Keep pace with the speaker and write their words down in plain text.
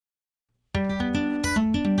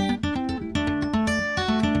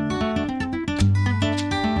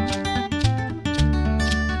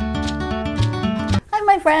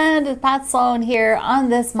friend, it's Pat Sloan here on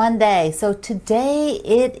this Monday. So today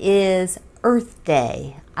it is Earth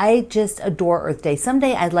Day. I just adore Earth Day.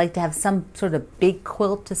 Someday I'd like to have some sort of big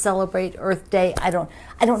quilt to celebrate Earth Day. I don't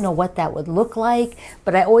know what that would look like,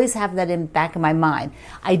 but I always have that in back of my mind.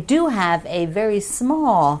 I do have a very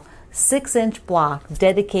small 6-inch block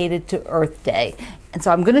dedicated to Earth Day. And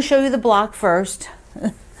so I'm going to show you the block first.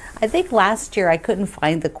 I think last year I couldn't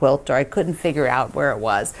find the quilt, or I couldn't figure out where it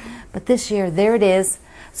was. But this year, there it is.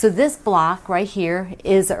 So this block right here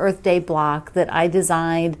is an Earth Day block that I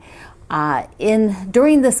designed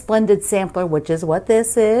during the Splendid Sampler, which is what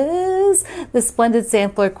this is, the Splendid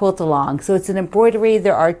Sampler Quilt Along. So it's an embroidery.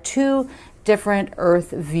 There are two different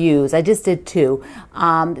earth views. I just did two.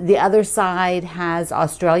 The other side has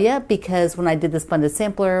Australia, because when I did the Splendid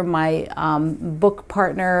Sampler, my book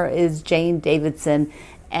partner is Jane Davidson,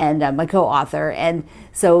 and my co-author, and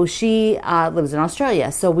so she lives in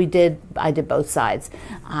Australia. So I did both sides,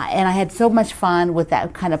 and I had so much fun with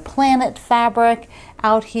that kind of planet fabric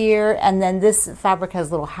out here. And then this fabric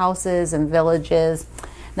has little houses and villages.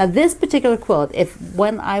 Now this particular quilt,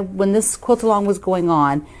 when this quilt along was going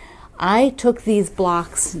on, I took these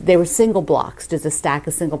blocks, they were single blocks, just a stack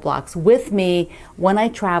of single blocks, with me when I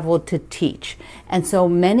traveled to teach. And so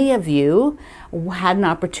many of you had an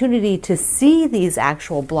opportunity to see these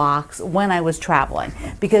actual blocks when I was traveling,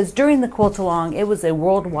 because during the quilt along, it was a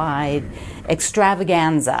worldwide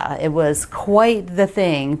extravaganza. It was quite the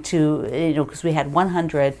thing because we had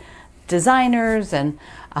 100 designers and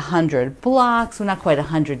 100 blocks. Well, not quite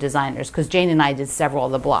 100 designers, because Jane and I did several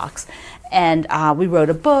of the blocks. And we wrote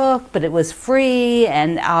a book, but it was free.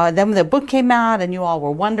 And then when the book came out, and you all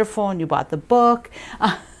were wonderful, and you bought the book.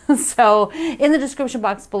 So in the description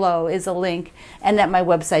box below is a link, and at my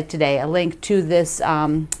website today, a link to this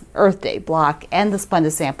Earth Day block and the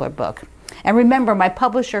Splendid Sampler book. And remember, my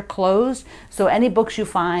publisher closed, so any books you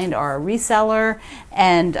find are a reseller,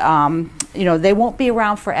 and they won't be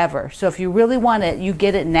around forever. So if you really want it, you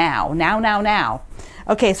get it now. Now.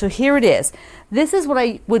 Okay, so here it is. This is what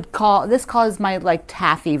I would call, is my like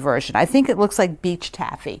taffy version. I think it looks like beach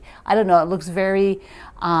taffy. I don't know, it looks very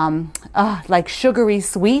like sugary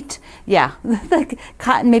sweet. Yeah, like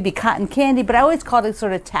maybe cotton candy, but I always called it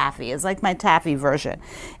sort of taffy. It's like my taffy version.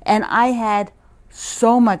 And I had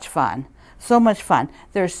so much fun. So much fun.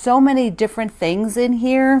 There's so many different things in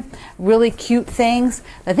here, really cute things.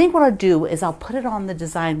 I think what I'll do is I'll put it on the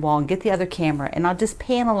design wall and get the other camera, and I'll just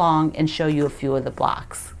pan along and show you a few of the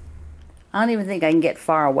blocks. I don't even think I can get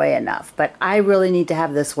far away enough, but I really need to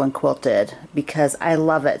have this one quilted because I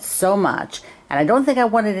love it so much. And I don't think I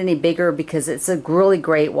want it any bigger because it's a really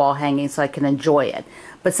great wall hanging, so I can enjoy it.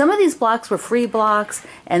 But some of these blocks were free blocks,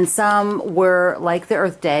 and some were, like the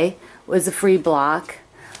Earth Day was a free block.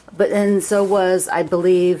 And so was, I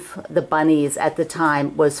believe, the bunnies at the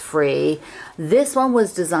time was free. This one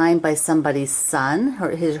was designed by somebody's son,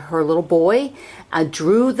 her little boy.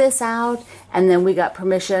 Drew this out, and then we got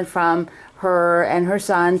permission from her and her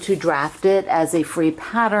son to draft it as a free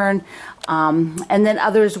pattern. And then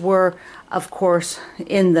others were, of course,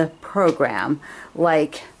 in the program,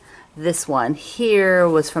 like this one here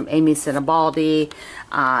was from Amy Sinibaldi,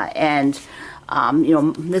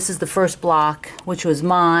 this is the first block, which was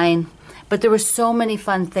mine. But there were so many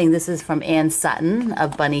fun things. This is from Ann Sutton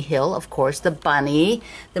of Bunny Hill, of course, the bunny.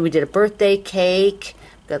 Then we did a birthday cake.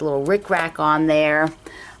 Got a little rickrack on there.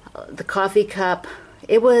 The coffee cup.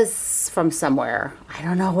 It was from somewhere. I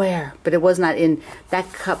don't know where, but it was not in,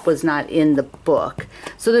 that cup was not in the book.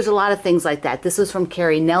 So there's a lot of things like that. This was from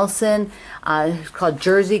Carrie Nelson. It's called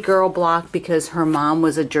Jersey Girl block because her mom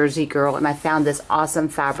was a Jersey girl, and I found this awesome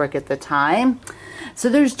fabric at the time. So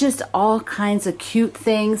there's just all kinds of cute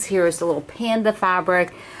things. Here's a little panda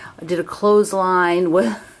fabric. I did a clothesline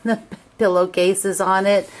with the pillowcases on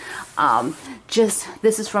it.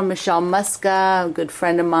 This is from Michelle Muska, a good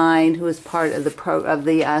friend of mine who is part of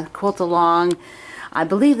the Quilt Along. I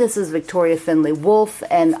believe this is Victoria Finley Wolf,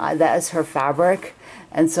 and that is her fabric.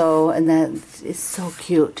 And that is so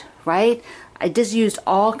cute, right? I just used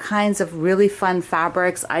all kinds of really fun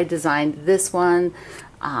fabrics. I designed this one,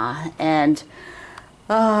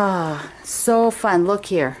 so fun. Look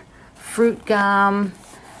here, fruit gum,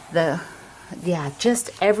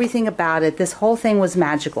 just everything about it. This whole thing was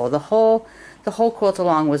magical. The whole quilt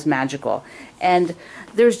along was magical. And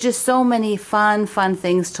there's just so many fun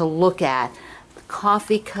things to look at. The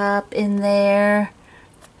coffee cup in there.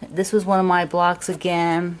 This was one of my blocks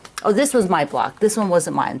again. Oh, this was my block. This one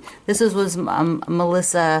wasn't mine. This was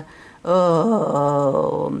Melissa.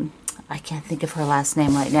 Oh, I can't think of her last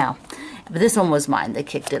name right now. But this one was mine. They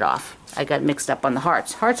kicked it off. I got mixed up on the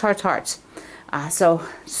hearts. Hearts.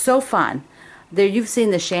 So fun. there you've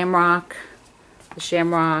seen the shamrock,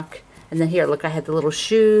 and then here, look, I had the little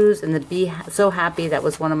shoes and the Be So Happy. That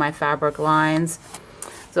was one of my fabric lines.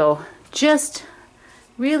 So just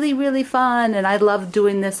really, really fun. And I love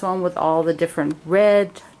doing this one with all the different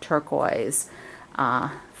red, turquoise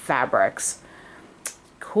fabrics.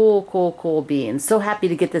 Cool, cool, cool beans. So happy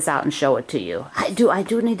to get this out and show it to you. I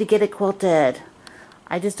do need to get it quilted.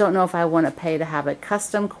 I just don't know if I want to pay to have it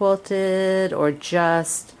custom quilted or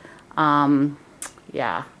just,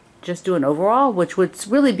 yeah, just do an overall, which would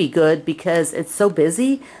really be good because it's so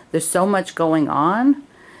busy. There's so much going on,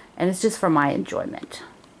 and it's just for my enjoyment.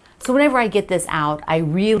 So whenever I get this out, I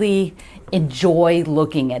really enjoy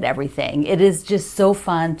looking at everything. It is just so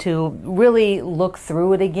fun to really look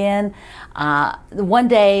through it again. One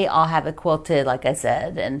day I'll have it quilted, like I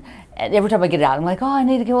said, and every time I get it out, I'm like, oh, I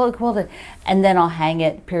need to get it quilted. And then I'll hang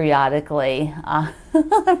it periodically.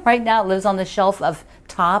 Right now it lives on the shelf of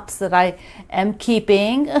tops that I am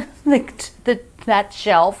keeping. that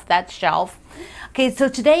shelf. Okay, so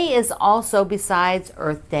today is also, besides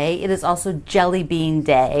Earth Day, it is also Jelly Bean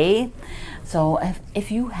Day. So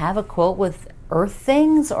if you have a quilt with earth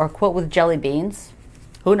things or a quilt with jelly beans,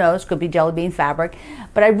 who knows, could be jelly bean fabric.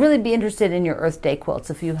 But I'd really be interested in your Earth Day quilts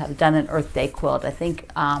if you have done an Earth Day quilt. I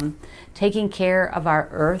think taking care of our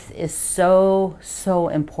earth is so, so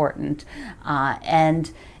important.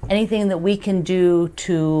 And anything that we can do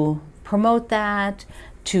to promote that,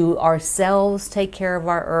 to ourselves take care of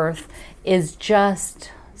our earth, is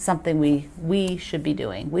just something we should be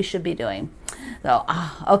doing. So,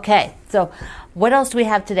 okay, so what else do we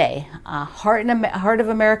have today? Heart of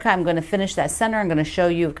America. I'm going to finish that center. I'm going to show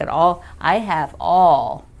you. I have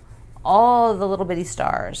all the little bitty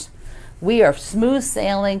stars. We are smooth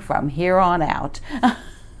sailing from here on out.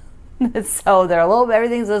 So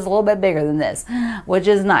everything's just a little bit bigger than this, which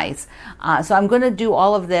is nice. So I'm going to do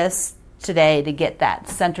all of this today to get that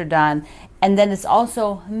center done. And then it's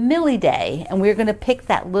also Millie Day, and we're going to pick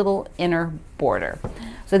that little inner border.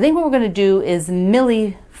 So I think what we're going to do is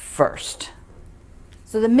Millie first.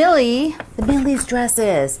 So Millie's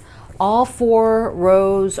dresses, all 4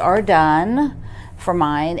 rows are done for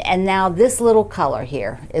mine, and now this little color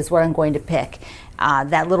here is what I'm going to pick,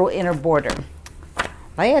 that little inner border.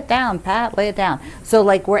 Lay it down, Pat, lay it down. So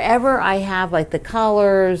like wherever I have like the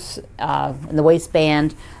collars and the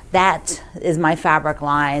waistband, that is my fabric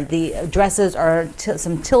line. The dresses are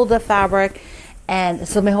some Tilda fabric. And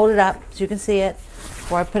so let me hold it up so you can see it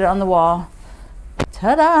before I put it on the wall.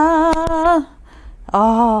 Ta-da!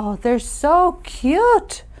 Oh, they're so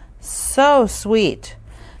cute. So sweet.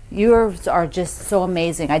 Yours are just so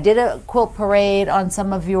amazing. I did a quilt parade on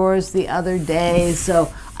some of yours the other day,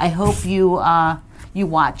 so I hope you you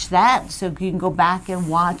watch that, so you can go back and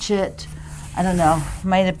watch it. I don't know,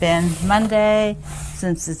 might have been Monday,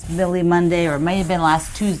 since it's Millie Monday, or it might have been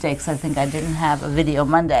last Tuesday, because I think I didn't have a video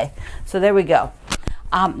Monday. So there we go.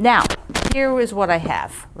 Now, here is what I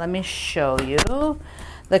have. Let me show you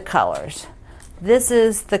the colors. This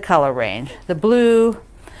is the color range. The blue,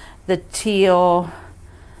 the teal,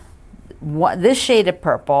 this shade of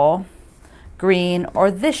purple, green,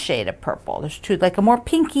 or this shade of purple. There's 2, like a more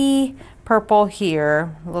pinky purple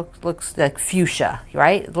here, looks like fuchsia,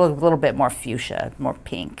 right? A little bit more fuchsia, more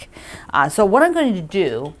pink. So what I'm going to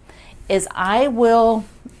do is I will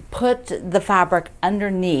put the fabric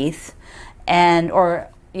underneath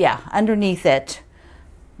underneath it,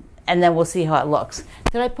 and then we'll see how it looks.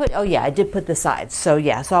 Did I put, oh yeah, I did put the sides. So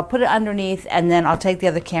yeah, so I'll put it underneath, and then I'll take the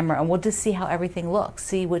other camera and we'll just see how everything looks,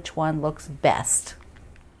 see which one looks best.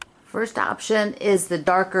 First option is the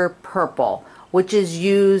darker purple, which is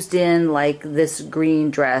used in like this green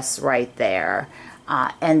dress right there,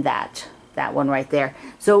 and that one right there.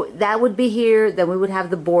 So that would be here. Then we would have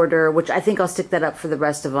the border, which I think I'll stick that up for the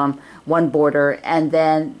rest of them, one border, and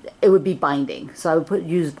then it would be binding. So I would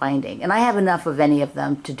use binding, and I have enough of any of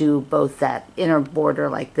them to do both that inner border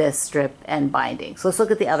like this strip and binding. So let's look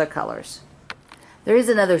at the other colors. There is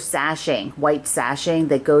another sashing, white sashing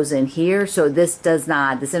that goes in here. So this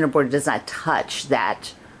inner border does not touch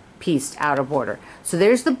that pieced outer border. So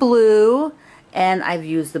there's the blue, and I've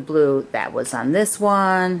used the blue that was on this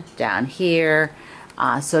one down here,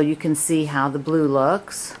 so you can see how the blue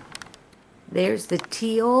looks. There's the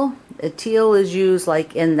teal. The teal is used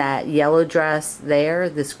like in that yellow dress there,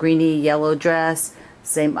 this greeny yellow dress,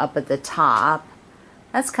 same up at the top.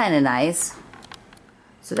 That's kind of nice.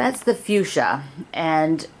 So that's the fuchsia,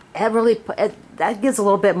 and that gives a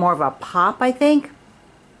little bit more of a pop, I think.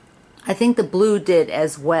 I think the blue did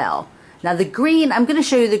as well. Now the green, I'm going to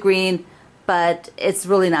show you the green, but it's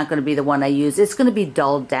really not going to be the one I use. It's going to be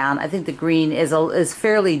dulled down. I think the green is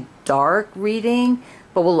fairly dark reading,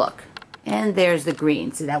 but we'll look. And there's the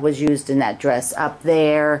green. So that was used in that dress up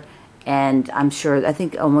there. And I'm sure, I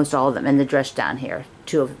think almost all of them in the dress down here.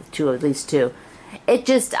 At least two. It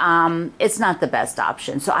just, it's not the best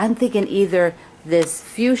option. So I'm thinking either this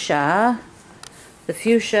fuchsia, the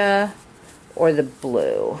fuchsia, or the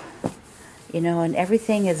blue. You know, and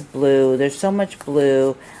everything is blue. There's so much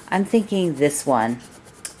blue. I'm thinking this one.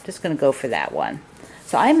 Just going to go for that one.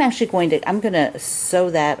 So I'm actually I'm going to sew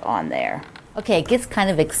that on there. Okay, it gets kind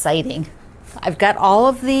of exciting. I've got all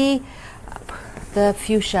of the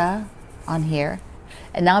fuchsia on here.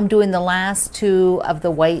 And now I'm doing the last two of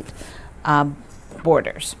the white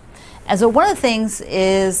borders. And so one of the things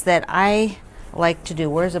is that I like to do,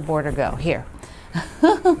 where's the border go? Here.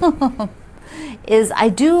 Is I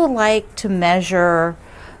do like to measure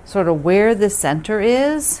sort of where the center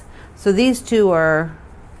is. So these two are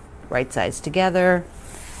right sides together,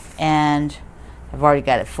 and I've already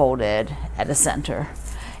got it folded at a center.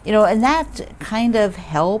 You know, and that kind of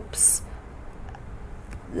helps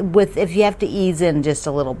with if you have to ease in just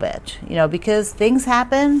a little bit, you know, because things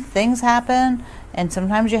happen, and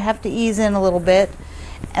sometimes you have to ease in a little bit.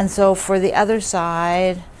 And so for the other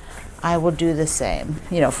side, I will do the same,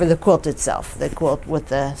 you know, for the quilt itself, the quilt with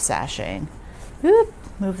the sashing. Whoop,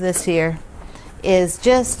 move this here, is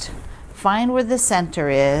just find where the center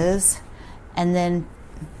is and then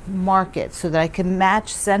mark it so that I can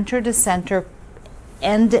match center to center,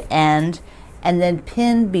 end to end, and then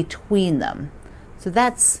pin between them. So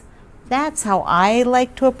that's how I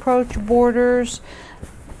like to approach borders.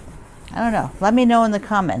 I don't know. Let me know in the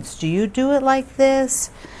comments. Do you do it like this?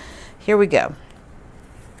 Here we go.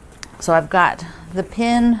 So I've got the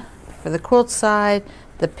pin for the quilt side,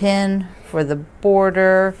 the pin for the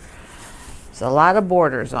border. There's a lot of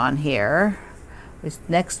borders on here. This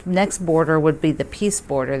next border would be the piece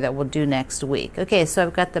border that we'll do next week. Okay, so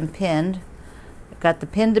I've got them pinned. I've got the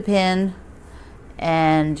pin to pin,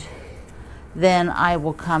 and then I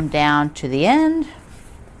will come down to the end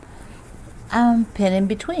and pin in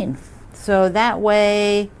between. So that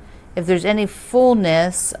way, if there's any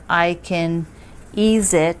fullness, I can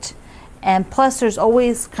ease it. And plus there's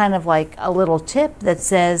always kind of like a little tip that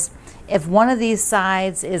says if one of these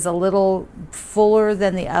sides is a little fuller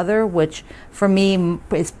than the other, which for me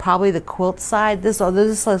is probably the quilt side, this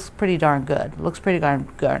looks pretty darn good. It looks pretty darn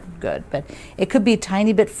good, but it could be a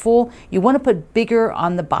tiny bit full. You want to put bigger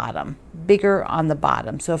on the bottom,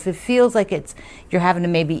 So if it feels like you're having to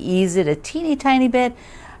maybe ease it a teeny tiny bit,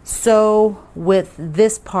 sew with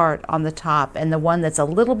this part on the top, and the one that's a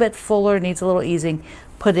little bit fuller, needs a little easing,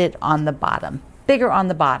 put it on the bottom, bigger on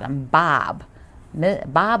the bottom. Bob,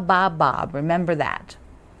 remember that.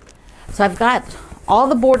 So I've got all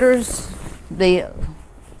the borders, the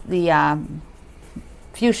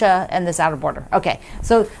fuchsia and this outer border. Okay,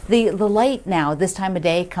 so the light now this time of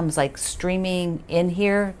day comes like streaming in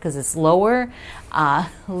here because it's lower.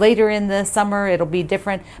 Later in the summer it'll be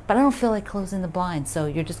different, but I don't feel like closing the blinds, so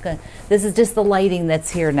you're just gonna, this is just the lighting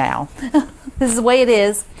that's here now. This is the way it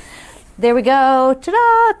is. There we go.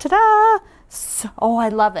 Ta-da, ta-da. So, oh, I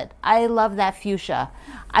love it. I love that fuchsia.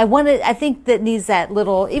 I think that needs that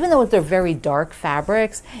little, even though they're very dark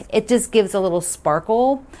fabrics, it just gives a little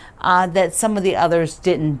sparkle that some of the others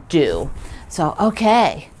didn't do. So,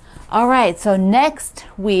 okay. All right. So next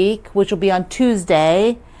week, which will be on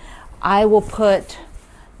Tuesday, I will put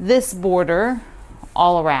this border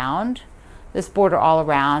all around,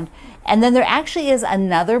 and then there actually is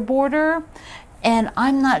another border, and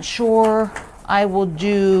I'm not sure I will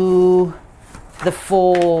do the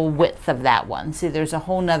full width of that one. See, there's a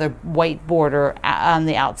whole nother white border on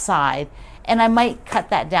the outside, and I might cut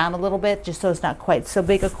that down a little bit just so it's not quite so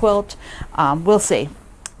big a quilt. We'll see.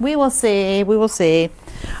 We will see.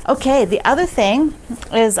 Okay, the other thing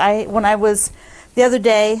is when I was the other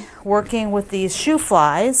day working with these shoe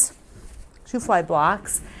fly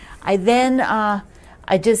blocks, I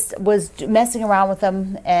just was messing around with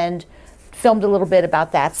them and filmed a little bit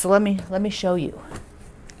about that. So let me show you.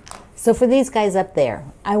 So for these guys up there,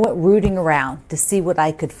 I went rooting around to see what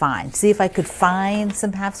I could find. See if I could find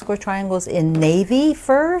some half square triangles in navy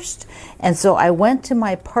first. And so I went to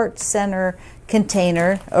my part center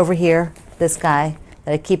container over here, this guy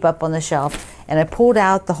that I keep up on the shelf, and I pulled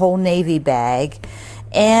out the whole navy bag,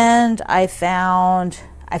 and I found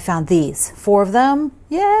these, 4 of them.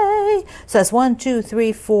 Yay! So that's 1, 2,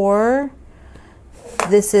 3, 4.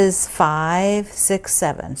 This is 5, 6,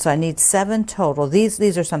 7. So I need 7 total.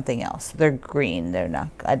 These are something else. They're green. They're not.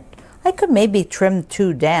 I could maybe trim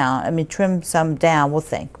 2 down. I mean, trim some down. We'll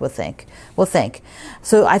think.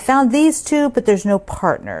 So I found these 2, but there's no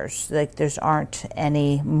partners. Like aren't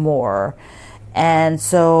any more. And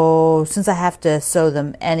so since I have to sew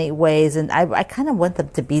them anyways, and I kind of want them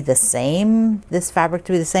to be the same, this fabric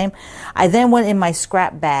to be the same, I then went in my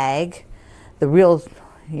scrap bag, the real,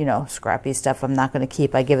 you know, scrappy stuff I'm not going to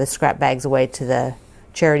keep. I give the scrap bags away to the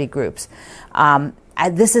charity groups.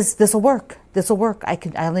 This will work. This will work. I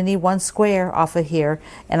only need one square off of here,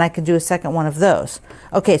 and I can do a second one of those.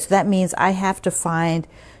 Okay, so that means I have to find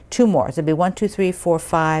two more. So it'll be 1, 2, 3, 4,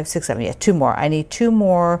 5, 6, 7. Yeah, two more. I need two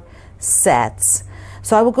more sets.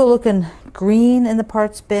 So I will go look in green in the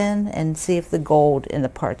parts bin and see if the gold in the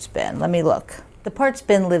parts bin. Let me look. The parts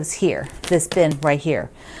bin lives here. This bin right here.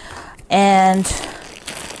 And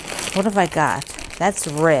what have I got? That's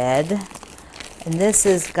red. And this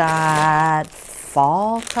has got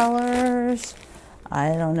fall colors. I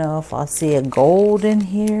don't know if I'll see a gold in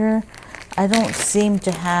here. I don't seem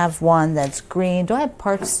to have one that's green. Do I have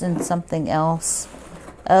parts in something else?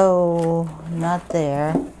 Oh, not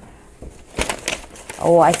there.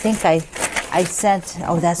 Oh, I think I sent,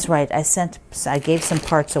 oh, that's right. I gave some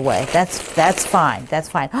parts away. That's fine. That's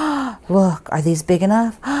fine. Look, are these big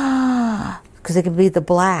enough? Because they can be the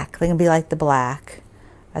black. They can be like the black.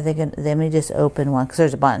 I think, let me just open one because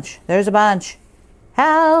there's a bunch. There's a bunch.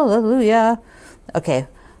 Hallelujah. Okay.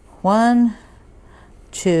 1,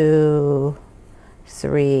 2,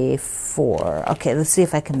 3, 4. Okay, let's see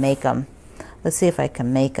if I can make them. Let's see if I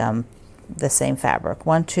can make them the same fabric.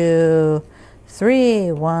 1, 2,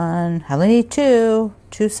 3, 1. I only need two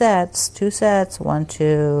sets. 1,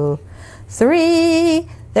 2, 3.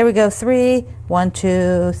 There we go. 3. 1,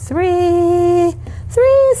 2, 3.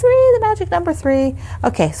 3, the magic number 3.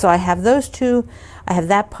 Okay, so I have those two. I have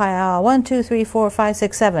that pile. 1, 2, 3, 4, 5,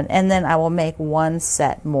 6, 7. And then I will make one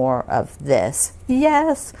set more of this.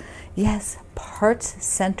 Yes. Yes. Parts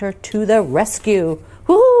Center to the rescue.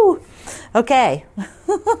 Woo! Okay.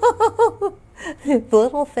 The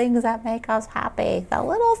little things that make us happy. The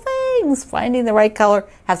little things. Finding the right color.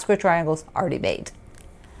 Have square triangles already made.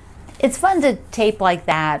 It's fun to tape like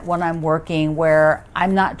that when I'm working where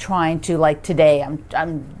I'm not trying to, like today,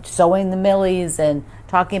 I'm sewing the Millies and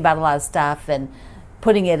talking about a lot of stuff and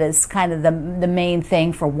putting it as kind of the main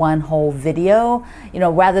thing for one whole video, you know,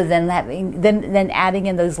 rather than having then adding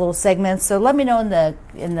in those little segments. So let me know in the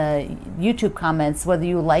YouTube comments whether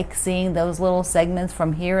you like seeing those little segments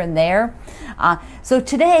from here and there. So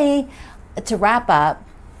today, to wrap up,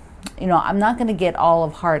 you know, I'm not going to get all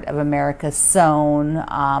of Heart of America sewn.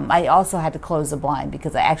 I also had to close the blind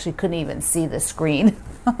because I actually couldn't even see the screen.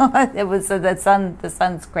 It was the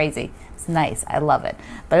sun's crazy. It's nice. I love it.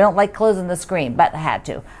 But I don't like closing the screen, but I had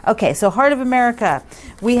to. Okay, so Heart of America.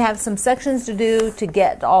 We have some sections to do to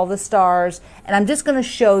get all the stars, and I'm just going to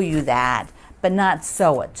show you that, but not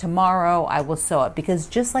sew it. Tomorrow I will sew it because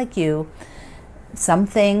just like you, some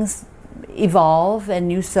things evolve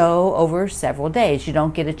and you sew over several days. You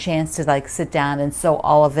don't get a chance to like sit down and sew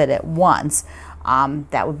all of it at once.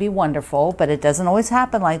 That would be wonderful, but it doesn't always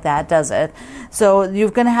happen like that, does it? So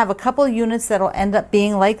you're going to have a couple of units that'll end up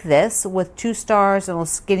being like this with 2 stars, a little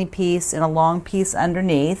skinny piece and a long piece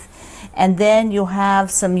underneath. And then you'll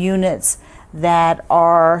have some units that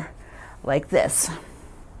are like this.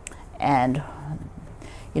 And,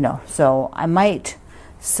 you know, so I might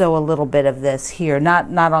sew a little bit of this here,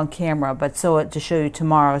 not on camera, but sew it to show you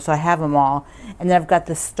tomorrow. So I have them all. And then I've got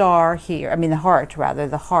the star here, I mean the heart rather,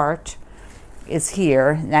 the heart is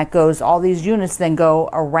here, and that goes, all these units then go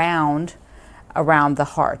around the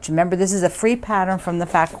heart. Remember, this is a free pattern from the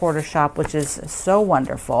Fat Quarter Shop, which is so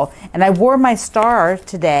wonderful. And I wore my star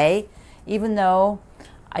today, even though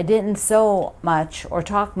I didn't sew much or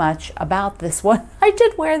talk much about this one. I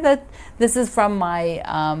did wear that. This is from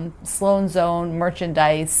my Sloan Zone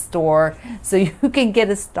merchandise store, so you can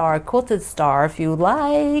get a star, a quilted star if you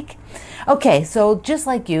like. Okay, so just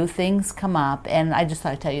like you, things come up, and I just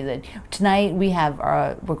thought I'd tell you that tonight we have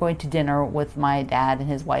we're going to dinner with my dad and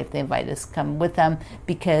his wife. They invited us to come with them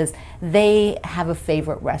because they have a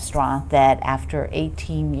favorite restaurant that after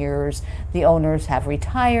 18 years, the owners have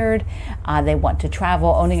retired. They want to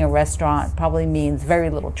travel. Owning a restaurant probably means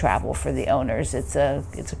very little travel for the owners. It's a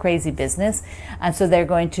crazy business, and so they're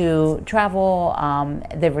going to travel.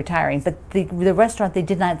 They're retiring, but the restaurant, they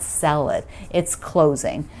did not sell it. It's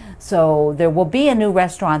closing. So there will be a new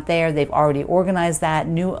restaurant there. They've already organized that.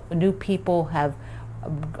 New people have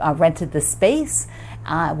rented the space.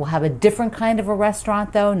 We'll have a different kind of a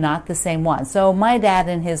restaurant though, not the same one. So my dad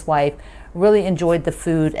and his wife really enjoyed the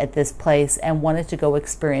food at this place and wanted to go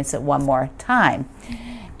experience it one more time.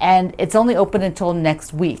 And it's only open until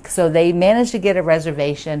next week. So they managed to get a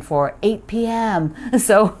reservation for 8 p.m.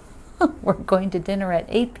 So we're going to dinner at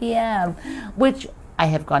 8 p.m., which I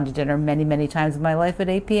have gone to dinner many, many times in my life at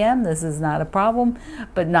 8 p.m. This is not a problem,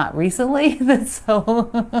 but not recently. So,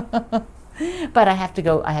 but I have to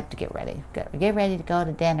go. I have to get ready. Get ready to go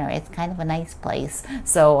to dinner. It's kind of a nice place,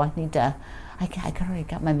 so I need to. I already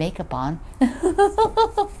got my makeup on.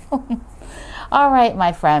 All right,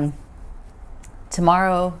 my friend.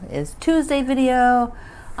 Tomorrow is Tuesday video.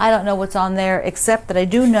 I don't know what's on there, except that I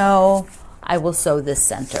do know I will sew this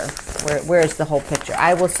center. Where's the whole picture?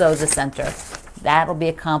 I will sew the center. That'll be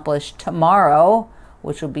accomplished tomorrow,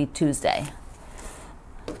 which will be Tuesday.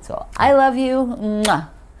 So I love you. Mwah.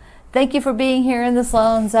 Thank you for being here in the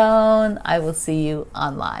Sloan Zone. I will see you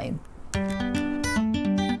online.